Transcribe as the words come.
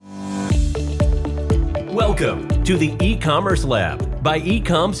Welcome to the E-Commerce Lab by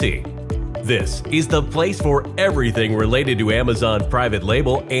eComC. This is the place for everything related to Amazon private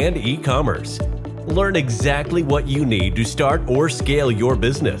label and e-commerce. Learn exactly what you need to start or scale your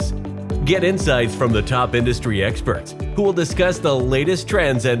business. Get insights from the top industry experts who will discuss the latest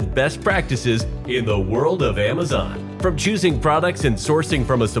trends and best practices in the world of Amazon. From choosing products and sourcing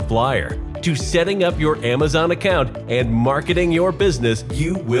from a supplier to setting up your Amazon account and marketing your business,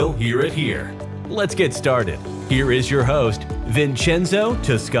 you will hear it here. Let's get started. Here is your host, Vincenzo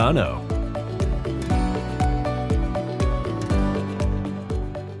Toscano.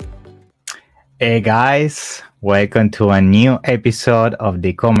 Hey guys, welcome to a new episode of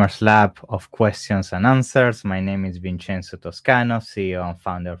the Commerce Lab of Questions and Answers. My name is Vincenzo Toscano, CEO and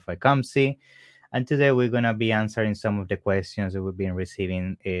founder of eComC. And today we're going to be answering some of the questions that we've been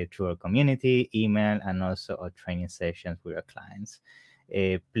receiving through our community, email, and also our training sessions with our clients.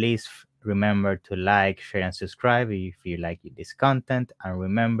 Please remember to like, share, and subscribe if you like this content. And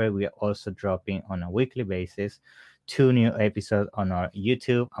remember, we are also dropping on a weekly basis 2 new episodes on our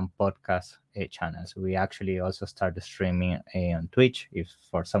YouTube and podcast channels. We actually also started streaming on Twitch. If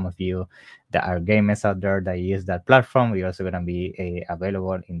for some of you that are gamers out there that use that platform, we're also going to be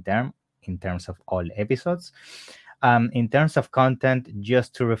available in terms of all episodes. In terms of content,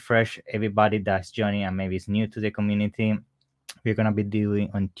 just to refresh everybody that's joining and maybe is new to the community, we're going to be doing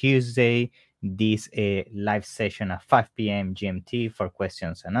on Tuesday this live session at 5 p.m. GMT for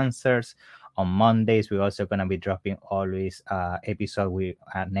questions and answers. On Mondays, we're also going to be dropping always episode with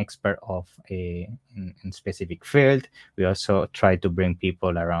an expert of in specific field. We also try to bring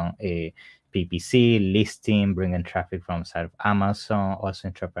people around a PPC, listing, bringing traffic from side of Amazon, also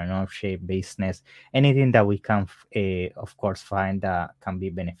entrepreneurship, business, anything that we can, of course, find that can be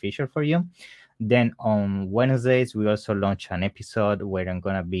beneficial for you. Then on Wednesdays, we also launch an episode where I'm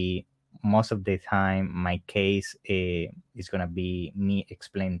going to be, most of the time, my case is going to be me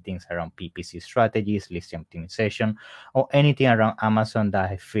explaining things around PPC strategies, listing optimization, or anything around Amazon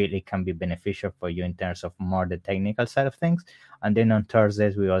that I feel it can be beneficial for you in terms of more the technical side of things. And then on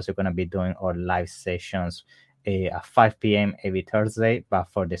Thursdays, we're also going to be doing our live sessions at 5 p.m. every Thursday,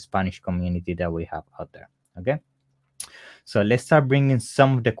 but for the Spanish community that we have out there. Okay. So let's start bringing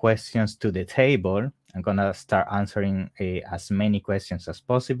some of the questions to the table. I'm going to start answering as many questions as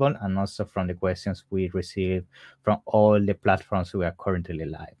possible, and also from the questions we receive from all the platforms we are currently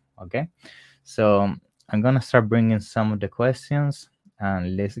live. Okay. So I'm going to start bringing some of the questions,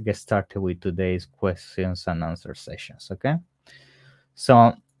 and let's get started with today's questions and answer sessions. Okay.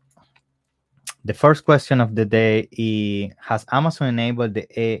 So the first question of the day is, has Amazon enabled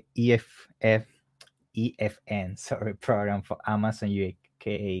the EFN program for Amazon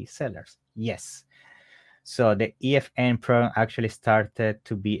UK sellers? Yes. So the EFN program actually started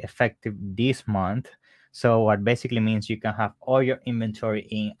to be effective this month. So what basically means you can have all your inventory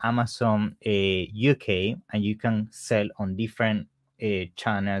in Amazon UK, and you can sell on different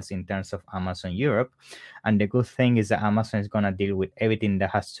channels in terms of Amazon Europe. And the good thing is that Amazon is going to deal with everything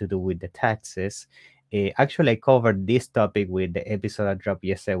that has to do with the taxes. Actually, I covered this topic with the episode I dropped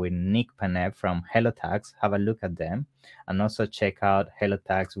yesterday with Nick Panev from HelloTax. Have a look at them, and also check out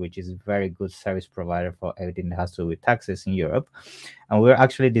HelloTax, which is a very good service provider for everything that has to do with taxes in Europe. And we're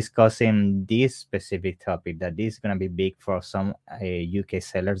actually discussing this specific topic, that this is going to be big for some UK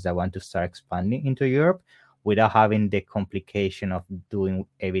sellers that want to start expanding into Europe without having the complication of doing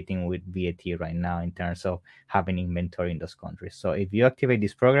everything with VAT right now in terms of having inventory in those countries. So if you activate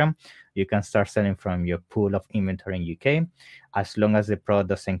this program, you can start selling from your pool of inventory in UK, as long as the product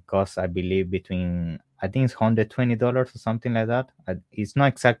doesn't cost, I believe, between, I think it's $120 or something like that. It's not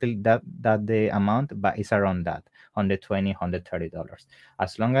exactly that the amount, but it's around that, $120, $130.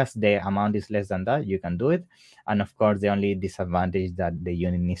 As long as the amount is less than that, you can do it. And of course, the only disadvantage that the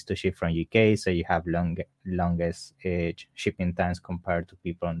unit needs to ship from UK, so you have longest shipping times compared to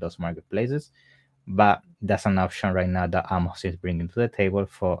people on those marketplaces. But that's an option right now that Amazon is bringing to the table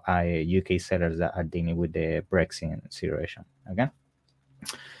for UK sellers that are dealing with the Brexit situation. Okay.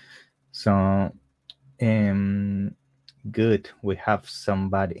 So, good. We have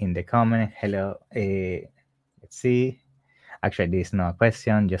somebody in the comment. Hello. Let's see. Actually, this is not a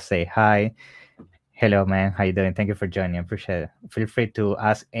question. Just say hi. Hello, man. How you doing? Thank you for joining. I appreciate it. Feel free to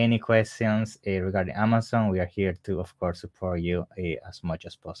ask any questions regarding Amazon. We are here to, of course, support you as much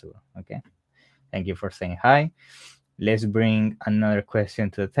as possible. Okay. Thank you for saying hi. Let's bring another question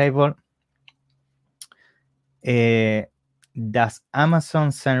to the table. Does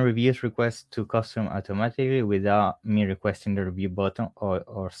Amazon send reviews requests to customers automatically without me requesting the review button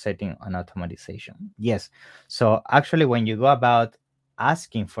or setting an automatization? Yes. So actually, when you go about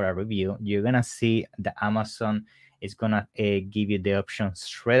asking for a review, you're gonna see that Amazon is gonna give you the option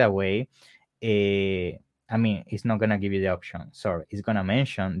straight away. I mean, it's not gonna give you the option. Sorry, it's gonna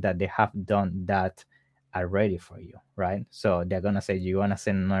mention that they have done that already for you, right? So they're gonna say, you wanna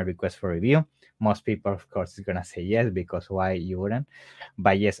send a request for review? Most people, of course, is gonna say yes, because why you wouldn't?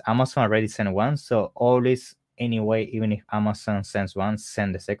 But yes, Amazon already sent one, so always anyway, even if Amazon sends one,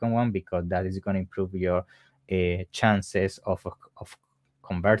 send the second one, because that is gonna improve your chances of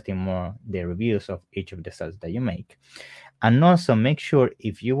converting more the reviews of each of the sales that you make. And also make sure,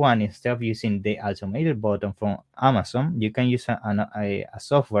 if you want, instead of using the automated button from Amazon, you can use a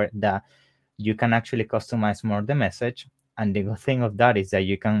software that you can actually customize more the message. And the good thing of that is that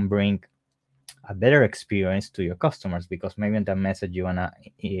you can bring a better experience to your customers, because maybe in the message you want to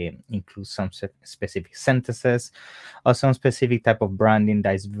include some specific sentences or some specific type of branding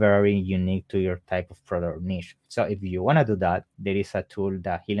that is very unique to your type of product or niche. So if you want to do that, there is a tool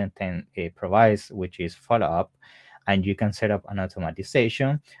that Helium 10 provides, which is Follow Up, and you can set up an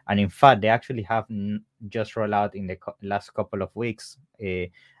automatization. And in fact, they actually have just rolled out in the last couple of weeks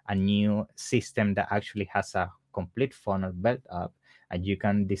a new system that actually has a complete funnel built up, and you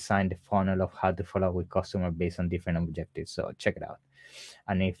can design the funnel of how to follow up with customer based on different objectives. So check it out.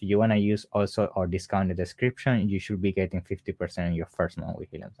 And if you want to use also or discount the description, you should be getting 50% in your first month with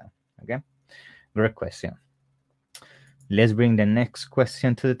Helium 10. Okay, great question. Let's bring the next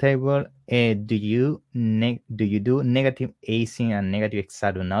question to the table. Do you do negative async and negative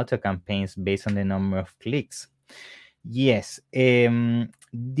excited auto campaigns based on the number of clicks? Yes.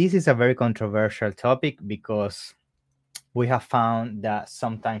 This is a very controversial topic, because we have found that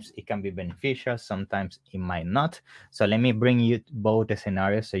sometimes it can be beneficial, sometimes it might not. So let me bring you both the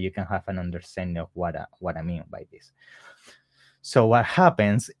scenarios so you can have an understanding of what I mean by this. So what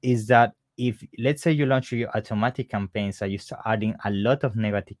happens is that if, let's say, you launch your automatic campaigns and you start adding a lot of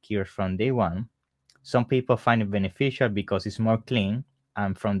negative keywords from day one, some people find it beneficial because it's more clean,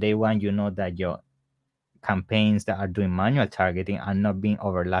 and from day one you know that your campaigns that are doing manual targeting are not being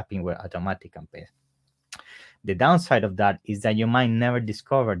overlapping with automatic campaigns. The downside of that is that you might never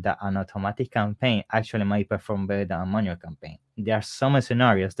discover that an automatic campaign actually might perform better than a manual campaign. There are some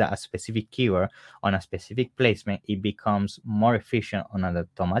scenarios that a specific keyword on a specific placement, it becomes more efficient on an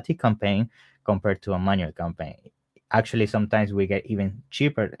automatic campaign compared to a manual campaign. Actually, sometimes we get even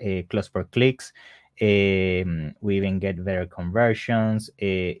cheaper cost per clicks. We even get better conversions.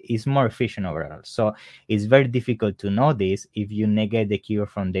 It's more efficient overall. So it's very difficult to know this if you negate the keyword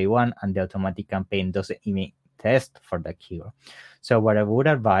from day one and the automatic campaign doesn't even test for the keyword. So what I would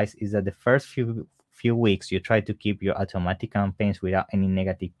advise is that the first few weeks you try to keep your automatic campaigns without any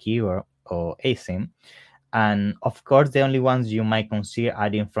negative keyword or async. And of course, the only ones you might consider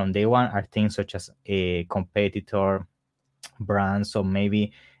adding from day one are things such as a competitor brands, or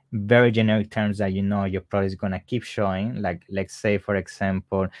maybe very generic terms that you know your product is going to keep showing. Like, let's say, for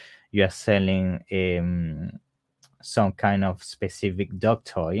example, you are selling some kind of specific dog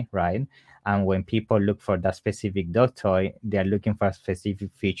toy, right? And when people look for that specific dog toy, they're looking for a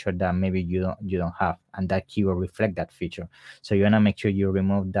specific feature that maybe you don't have, and that keyword reflect that feature. So you want to make sure you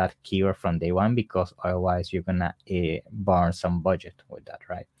remove that keyword from day one, because otherwise you're gonna burn some budget with that,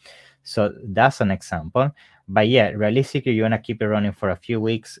 right? So that's an example. But yeah, realistically, you want to keep it running for a few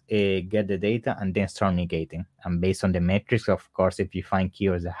weeks, get the data, and then start negating. And based on the metrics, of course, if you find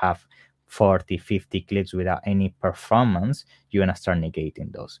keywords that have 40, 50 clicks without any performance, you want to start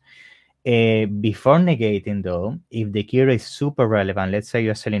negating those. Before negating, though, if the keyword is super relevant, let's say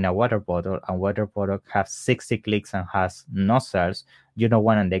you're selling a water bottle, and water bottle has 60 clicks and has no sales, you don't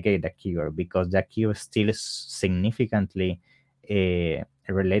want to negate the keyword, because that keyword still is significantly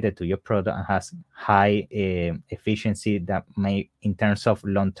related to your product and has high efficiency that may, in terms of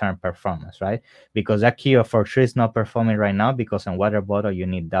long-term performance, right? Because that keyword for sure is not performing right now, because on water bottle you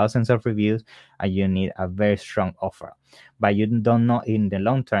need thousands of reviews and you need a very strong offer, but you don't know in the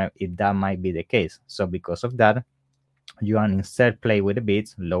long term if that might be the case. So because of that, you can instead play with the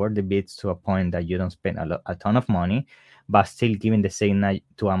bids, lower the bids to a point that you don't spend a ton of money, but still giving the signal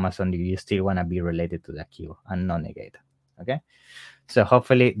to Amazon that you still want to be related to that keyword and not negate. Okay, so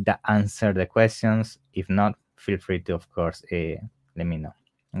hopefully that answered the questions. If not, feel free to, of course, let me know,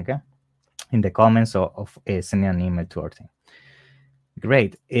 okay, in the comments, or send an email to our team.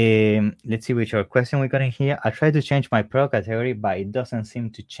 Great. Let's see which other question we got in here. I tried to change my product category, but it doesn't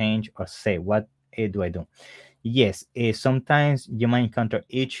seem to change or say. What do I do? Yes, sometimes you might encounter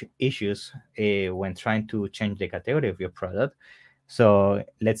issues when trying to change the category of your product. So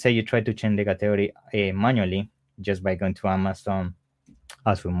let's say you try to change the category manually just by going to Amazon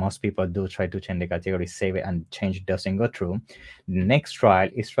as with most people do, try to change the category, save it, and change doesn't go through. The next trial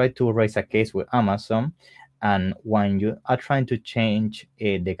is try to raise a case with Amazon. And when you are trying to change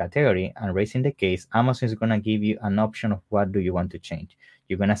the category and raising the case, Amazon is going to give you an option of what do you want to change.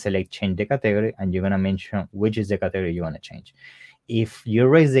 You're going to select change the category, and you're going to mention which is the category you want to change. If you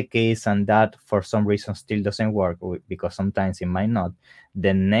raise the case and that for some reason still doesn't work, because sometimes it might not,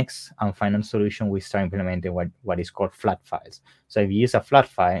 the next and final solution we start implementing what is called flat files. So if you use a flat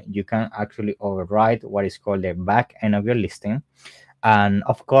file, you can actually override what is called the back end of your listing. And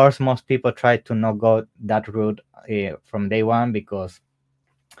of course, most people try to not go that route from day one, because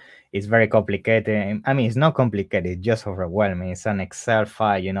it's very complicated. I mean, it's not complicated, it's just overwhelming. It's an Excel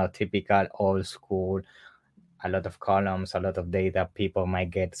file, typical old school, a lot of columns, a lot of data. People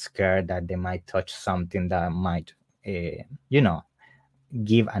might get scared that they might touch something that might,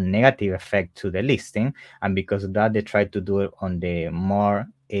 give a negative effect to the listing. And because of that, they try to do it on the more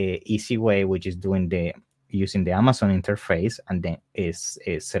easy way, which is using the Amazon interface, and then is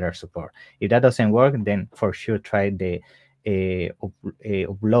seller support. If that doesn't work, then for sure try the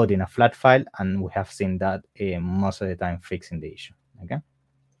uploading a flat file, and we have seen that most of the time fixing the issue. Okay.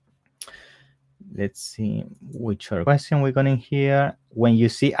 Let's see which other question we got in here. When you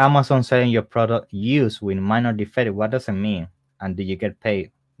see Amazon selling your product used with minor defect, what does it mean? And do you get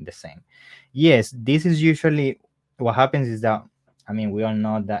paid the same? Yes, this is usually what happens is that, we all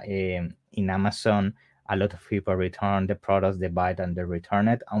know that in Amazon, a lot of people return the products, they buy it and they return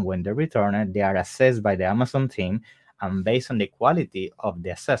it. And when they return it, they are assessed by the Amazon team. And based on the quality of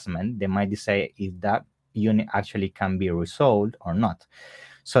the assessment, they might decide if that unit actually can be resold or not.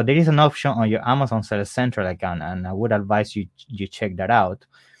 So there is an option on your Amazon Seller Central account, and I would advise you check that out,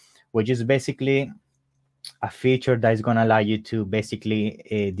 which is basically a feature that is going to allow you to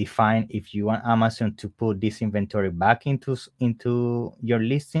basically define if you want Amazon to put this inventory back into your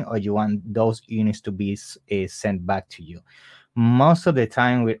listing, or you want those units to be sent back to you. Most of the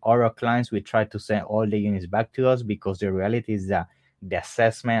time with our clients, we try to send all the units back to us, because the reality is that the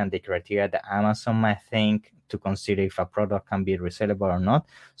assessment and the criteria that Amazon might think to consider if a product can be resellable or not,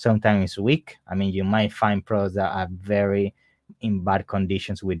 sometimes it's weak. You might find products that are very in bad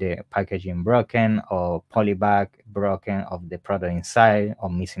conditions, with the packaging broken, or polybag broken of the product inside, or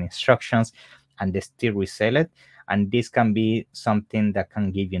missing instructions, and they still resell it. And this can be something that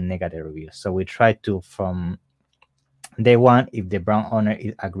can give you negative reviews. So we try to, from day one, if the brand owner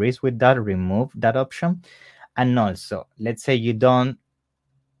agrees with that, remove that option. And also, let's say you don't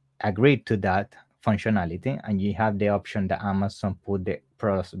agree to that functionality, and you have the option that Amazon put the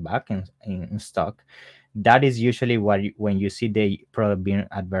products back in stock. That is usually when you see the product being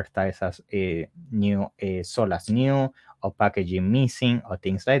advertised as a new, sold as new, or packaging missing, or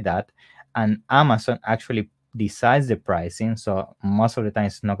things like that. And Amazon actually decides the pricing. So most of the time,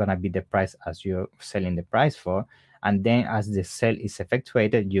 it's not going to be the price as you're selling the price for. And then as the sale is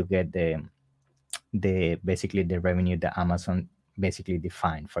effectuated, you get basically the revenue that Amazon basically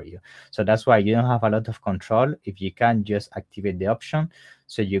defined for you. So that's why you don't have a lot of control if you can just activate the option,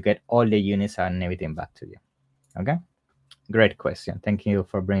 so you get all the units and everything back to you. Okay, great question. Thank you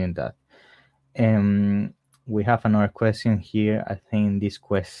for bringing that. We have another question here. I think this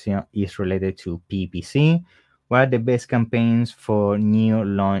question is related to PPC. What are the best campaigns for new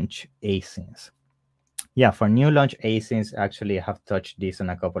launch ASINs? Yeah, for new launch ASINs, actually, I have touched this on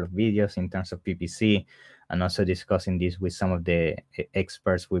a couple of videos in terms of PPC, and also discussing this with some of the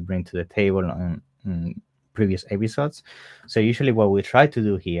experts we bring to the table on previous episodes. So usually what we try to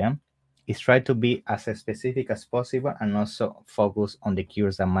do here is try to be as specific as possible, and also focus on the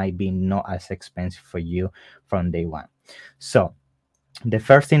keywords that might be not as expensive for you from day one. So the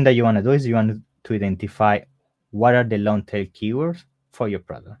first thing that you want to do is you want to identify what are the long tail keywords for your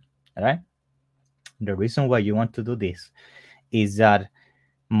product. All right. The reason why you want to do this is that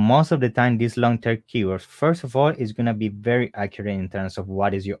most of the time, these long-term keywords, first of all, is going to be very accurate in terms of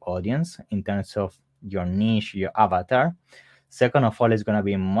what is your audience, in terms of your niche, your avatar. Second of all, it's going to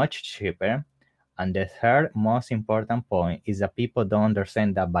be much cheaper. And the third most important point is that people don't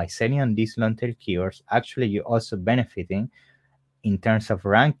understand that by selling on these long-tail keywords, actually you're also benefiting in terms of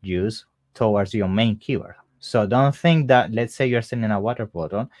rank use towards your main keyword. So don't think that, let's say you're selling a water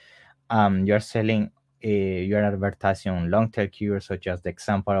bottle, you're selling you're advertising on long tail keywords, such as the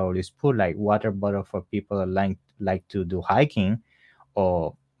example I always put, like water bottle for people that like to do hiking,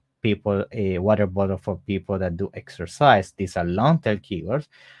 or a water bottle for people that do exercise. These are long tail keywords.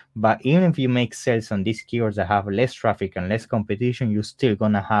 But even if you make sales on these keywords that have less traffic and less competition, you're still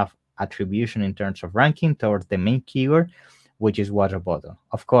gonna have attribution in terms of ranking towards the main keyword, which is water bottle.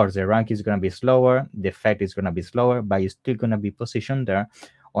 Of course, the rank is going to be slower, the effect is going to be slower, but you're still going to be positioned there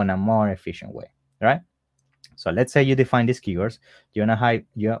on a more efficient way, right? So let's say you define these keywords. You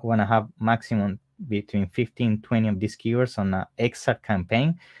want to have maximum between 15, 20 of these keywords on an exact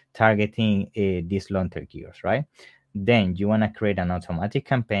campaign targeting these long-term keywords, right? Then you want to create an automatic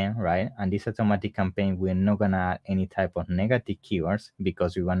campaign, right? And this automatic campaign, we're not going to add any type of negative keywords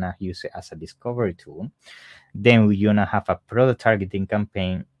because we want to use it as a discovery tool. Then we're going to have a product targeting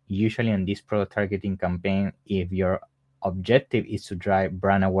campaign. Usually on this product targeting campaign, if your objective is to drive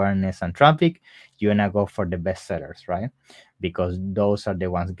brand awareness and traffic, you want to go for the best sellers, right? Because those are the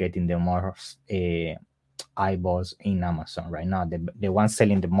ones getting the most eyeballs in Amazon right now, the ones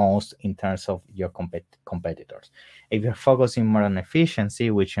selling the most in terms of your competitors. If you're focusing more on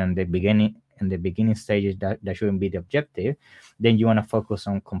efficiency, which in the beginning stages that shouldn't be the objective, then you want to focus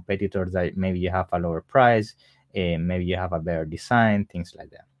on competitors that maybe you have a lower price, maybe you have a better design, things like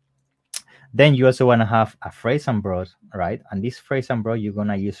that. Then you also want to have a phrase and broad, right? And this phrase and broad, you're going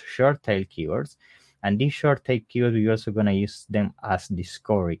to use short tail keywords. And these short tail keywords, you're also going to use them as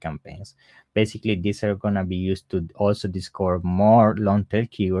discovery campaigns. Basically, these are going to be used to also discover more long tail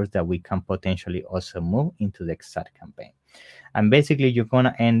keywords that we can potentially also move into the exact campaign. And basically, you're going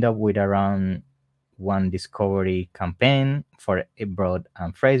to end up with around one discovery campaign for a broad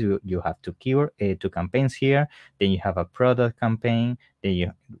and phrase. You have two campaigns here. Then you have a product campaign,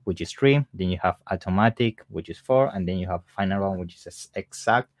 which is 3. Then you have automatic, which is 4, and then you have final one, which is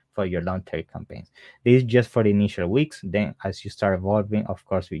exact for your long tail campaigns. This is just for the initial weeks. Then as you start evolving, of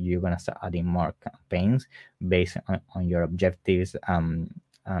course, you're gonna start adding more campaigns based on your objectives and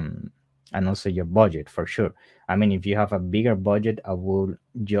also your budget, for sure. I mean, if you have a bigger budget, I will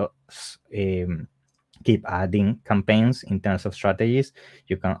just keep adding campaigns in terms of strategies.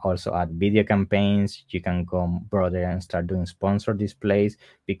 You can also add video campaigns. You can go broader and start doing sponsor displays,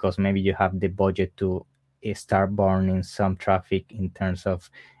 because maybe you have the budget to start burning some traffic in terms of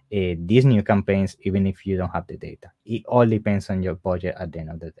these new campaigns, even if you don't have the data. It all depends on your budget at the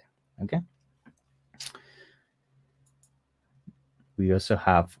end of the day. Okay. We also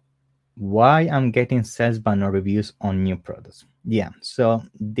have why I'm getting sales but no reviews on new products. Yeah, so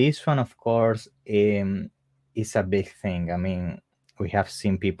this one, of course, is a big thing. I mean, we have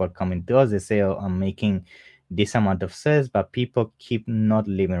seen people coming to us, they say, oh, I'm making this amount of sales, but people keep not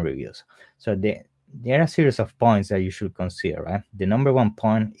leaving reviews. So there are a series of points that you should consider, right? The number one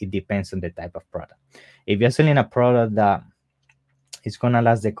point, it depends on the type of product. If you're selling a product that is going to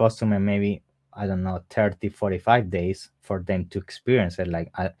last the customer maybe, I don't know, 30, 45 days for them to experience it,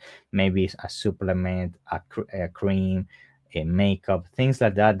 like maybe a supplement, a cream, a makeup, things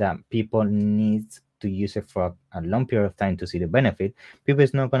like that, that people need to use it for a long period of time to see the benefit, people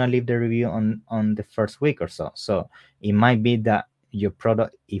is not going to leave the review on the first week or so. So it might be that your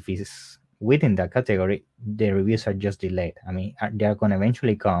product, if it's within that category, the reviews are just delayed. I mean, they're going to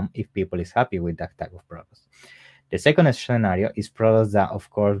eventually come if people is happy with that type of products. The second scenario is products that, of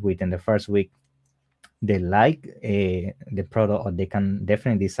course, within the first week, they like the product, or they can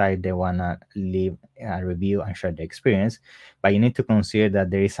definitely decide they want to leave a review and share the experience. But you need to consider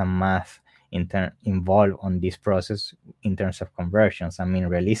that there is a math involved on this process in terms of conversions. I mean,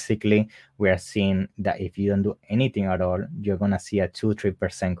 realistically, we are seeing that if you don't do anything at all, you're going to see a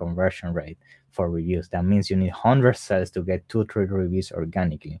 2-3% conversion rate for reviews. That means you need 100 sales to get 2-3 reviews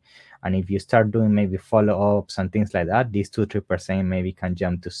organically. And if you start doing maybe follow-ups and things like that, these 2-3% maybe can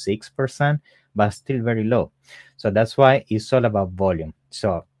jump to 6%, but still very low. So that's why it's all about volume.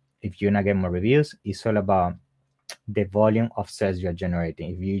 So if you're not getting more reviews, it's all about the volume of sales you're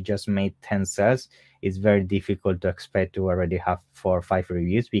generating. If you just made 10 sales, it's very difficult to expect to already have 4 or 5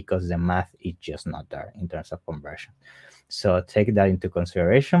 reviews, because the math is just not there in terms of conversion. So take that into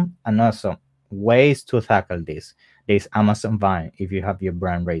consideration. And also, ways to tackle this. There's Amazon Vine. If you have your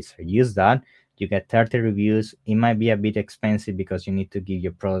brand raiser, use that. You get 30 reviews. It might be a bit expensive because you need to give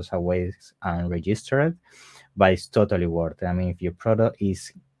your products away and register it, but it's totally worth it. I mean, if your product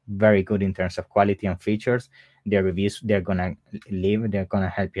is very good in terms of quality and features, their reviews, they're gonna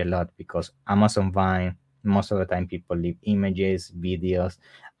help you a lot, because Amazon Vine, most of the time people leave images, videos,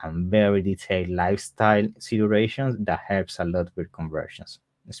 and very detailed lifestyle situations that helps a lot with conversions,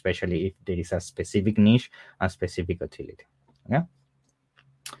 especially if there is a specific niche and specific utility. Yeah.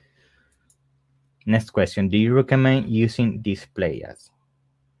 Next question, do you recommend using display ads?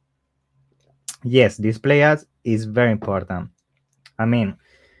 Yes, display ads is very important. I mean,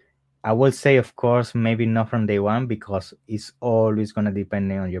 I will say, of course, maybe not from day one because it's always going to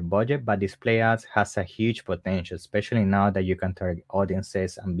depend on your budget. But display ads has a huge potential, especially now that you can target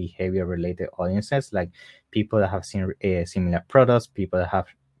audiences and behavior-related audiences, like people that have seen similar products, people that have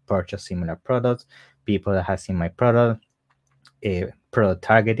purchased similar products, people that have seen my product. Product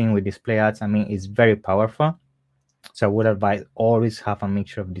targeting with display ads. I mean, it's very powerful. So I would advise always have a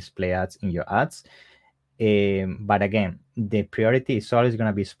mixture of display ads in your ads. But again, the priority is always going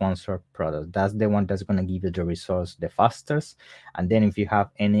to be sponsored products. That's the one that's going to give you the results the fastest. And then if you have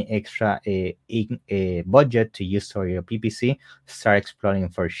any extra budget to use for your PPC, start exploring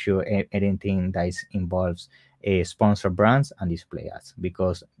for sure anything that involves sponsored brands and display ads.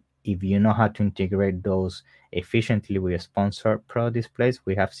 Because if you know how to integrate those efficiently with sponsored product displays,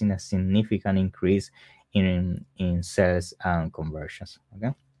 we have seen a significant increase in sales and conversions.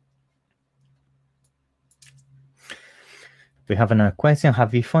 Okay. We have another question.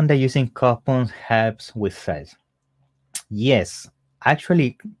 Have you found that using coupons helps with sales? Yes,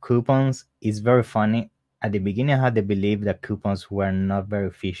 actually, coupons is very funny. At the beginning, I had the belief that coupons were not very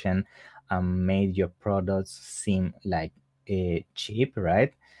efficient and made your products seem like cheap,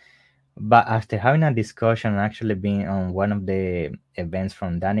 right? But after having a discussion and actually being on one of the events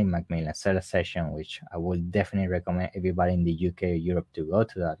from Danny Macmillan sales session, which I would definitely recommend everybody in the UK or Europe to go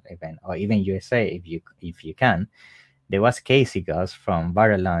to that event, or even USA if you can. There was Casey Gus from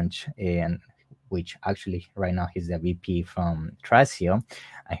Viral Launch, and which actually right now he's the VP from Trasio,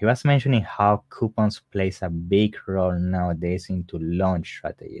 and he was mentioning how coupons plays a big role nowadays into launch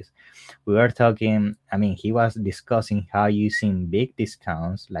strategies. We were talking, I mean, he was discussing how using big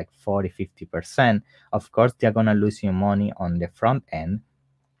discounts like 40-50%, of course they're gonna lose you money on the front end,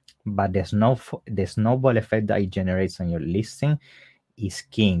 but the snowball effect that it generates on your listing is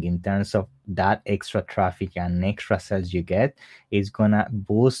king in terms of that extra traffic and extra sales you get. It's gonna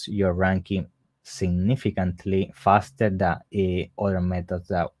boost your ranking significantly faster than other methods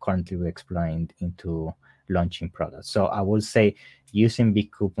that currently we're exploring into launching products. So I would say using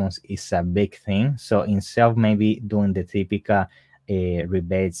big coupons is a big thing. So instead of maybe doing the typical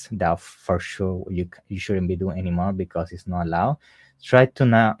rebates that for sure you shouldn't be doing anymore because it's not allowed, try to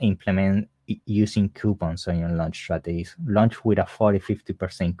now implement using coupons on your launch strategies. Launch with a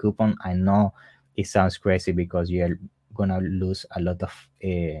 40-50% coupon. I know it sounds crazy because you're gonna lose a lot of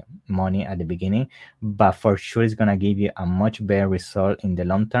money at the beginning, but for sure it's gonna give you a much better result in the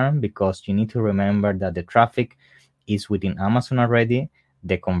long term, because you need to remember that the traffic is within Amazon already,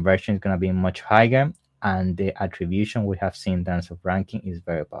 the conversion is gonna be much higher, and the attribution we have seen in terms of ranking is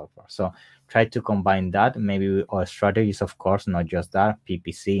very powerful. So try to combine that maybe with our strategies, of course, not just that,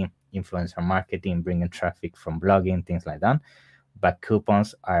 PPC, influencer marketing, bringing traffic from blogging, things like that. But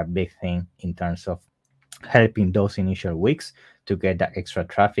coupons are a big thing in terms of helping those initial weeks to get that extra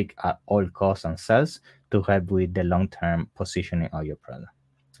traffic at all costs and sales to help with the long-term positioning of your product.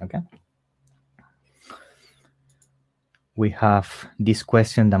 Okay. We have this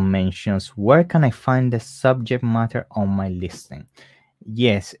question that mentions, where can I find the subject matter on my listing?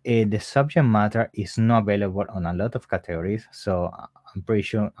 Yes, the subject matter is not available on a lot of categories. So I'm pretty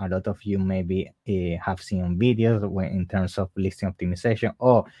sure a lot of you maybe have seen videos in terms of listing optimization.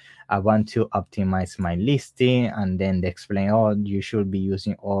 Oh, I want to optimize my listing, and then they explain, oh, you should be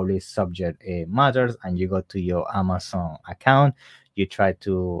using all these subject matters, and you go to your Amazon account, you try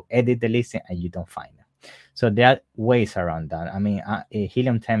to edit the listing, and you don't find it. So there are ways around that. I mean,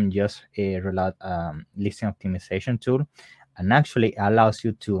 Helium 10 just rolled out listing optimization tool, and actually allows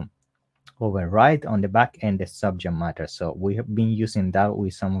you to override on the back end the subject matter. So we have been using that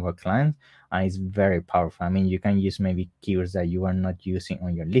with some of our clients, and it's very powerful. I mean, you can use maybe keywords that you are not using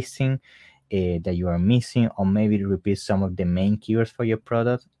on your listing, that you are missing, or maybe repeat some of the main keywords for your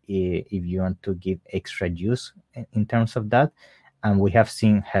product if you want to give extra use in terms of that. And we have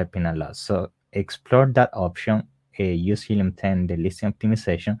seen helping a lot. So explore that option. Use Helium 10, the listing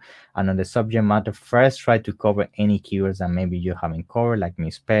optimization, and on the subject matter, first try to cover any keywords that maybe you haven't covered, like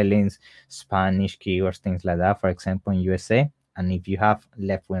misspellings, Spanish keywords, things like that, for example, in USA. And if you have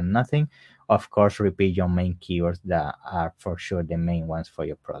left with nothing, of course, repeat your main keywords that are for sure the main ones for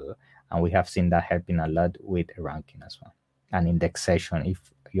your product. And we have seen that helping a lot with ranking as well, and indexation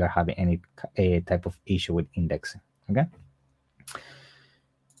if you're having any type of issue with indexing. Okay.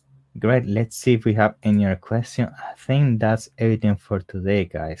 Great. Let's see if we have any other question. I think that's everything for today,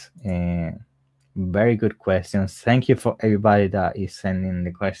 guys. Very good questions. Thank you for everybody that is sending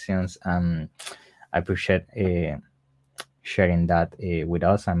the questions. I appreciate sharing that with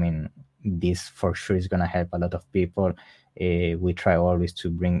us. I mean, this for sure is gonna help a lot of people We try always to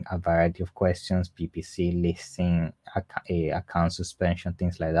bring a variety of questions, PPC, listing, account suspension,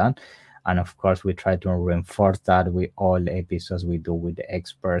 things like that. And of course, we try to reinforce that with all the episodes we do with the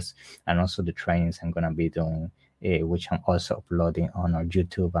experts and also the trainings I'm going to be doing, which I'm also uploading on our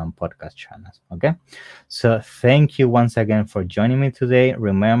YouTube and podcast channels. Okay. So thank you once again for joining me today.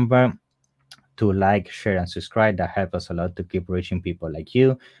 Remember to like, share, and subscribe. That helps us a lot to keep reaching people like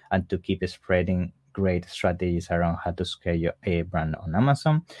you and to keep spreading great strategies around how to scale your brand on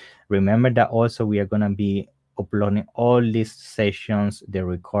Amazon. Remember that also we are going to be uploading all these sessions, the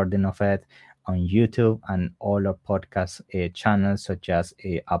recording of it, on YouTube and all our podcast channels such as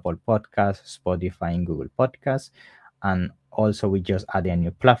Apple Podcasts, Spotify, and Google Podcasts. And also we just added a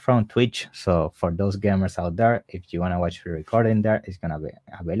new platform, Twitch. So for those gamers out there, if you want to watch the recording there, it's going to be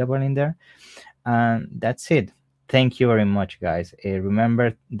available in there. And that's it. Thank you very much, guys.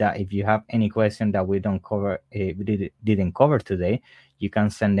 Remember that if you have any question that we don't cover, we didn't cover today, you can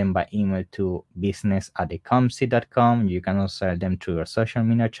send them by email to business@ecomc.com. You can also send them through your social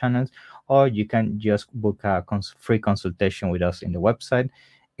media channels, or you can just book a free consultation with us in the website,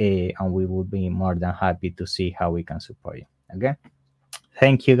 and we will be more than happy to see how we can support you. Okay.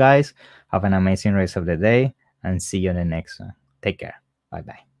 Thank you, guys. Have an amazing rest of the day, and see you in the next one. Take care.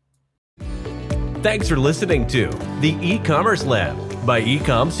 Bye-bye. Thanks for listening to the E-Commerce Lab by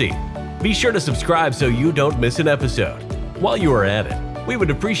EComC. Be sure to subscribe so you don't miss an episode. While you are at it, we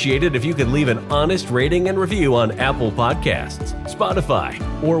would appreciate it if you could leave an honest rating and review on Apple Podcasts, Spotify,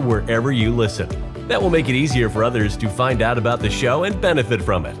 or wherever you listen. That will make it easier for others to find out about the show and benefit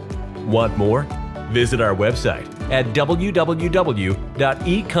from it. Want more? Visit our website at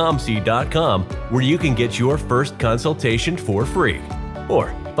www.ecomc.com, where you can get your first consultation for free.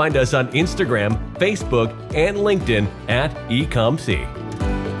 Or find us on Instagram, Facebook, and LinkedIn at EComC.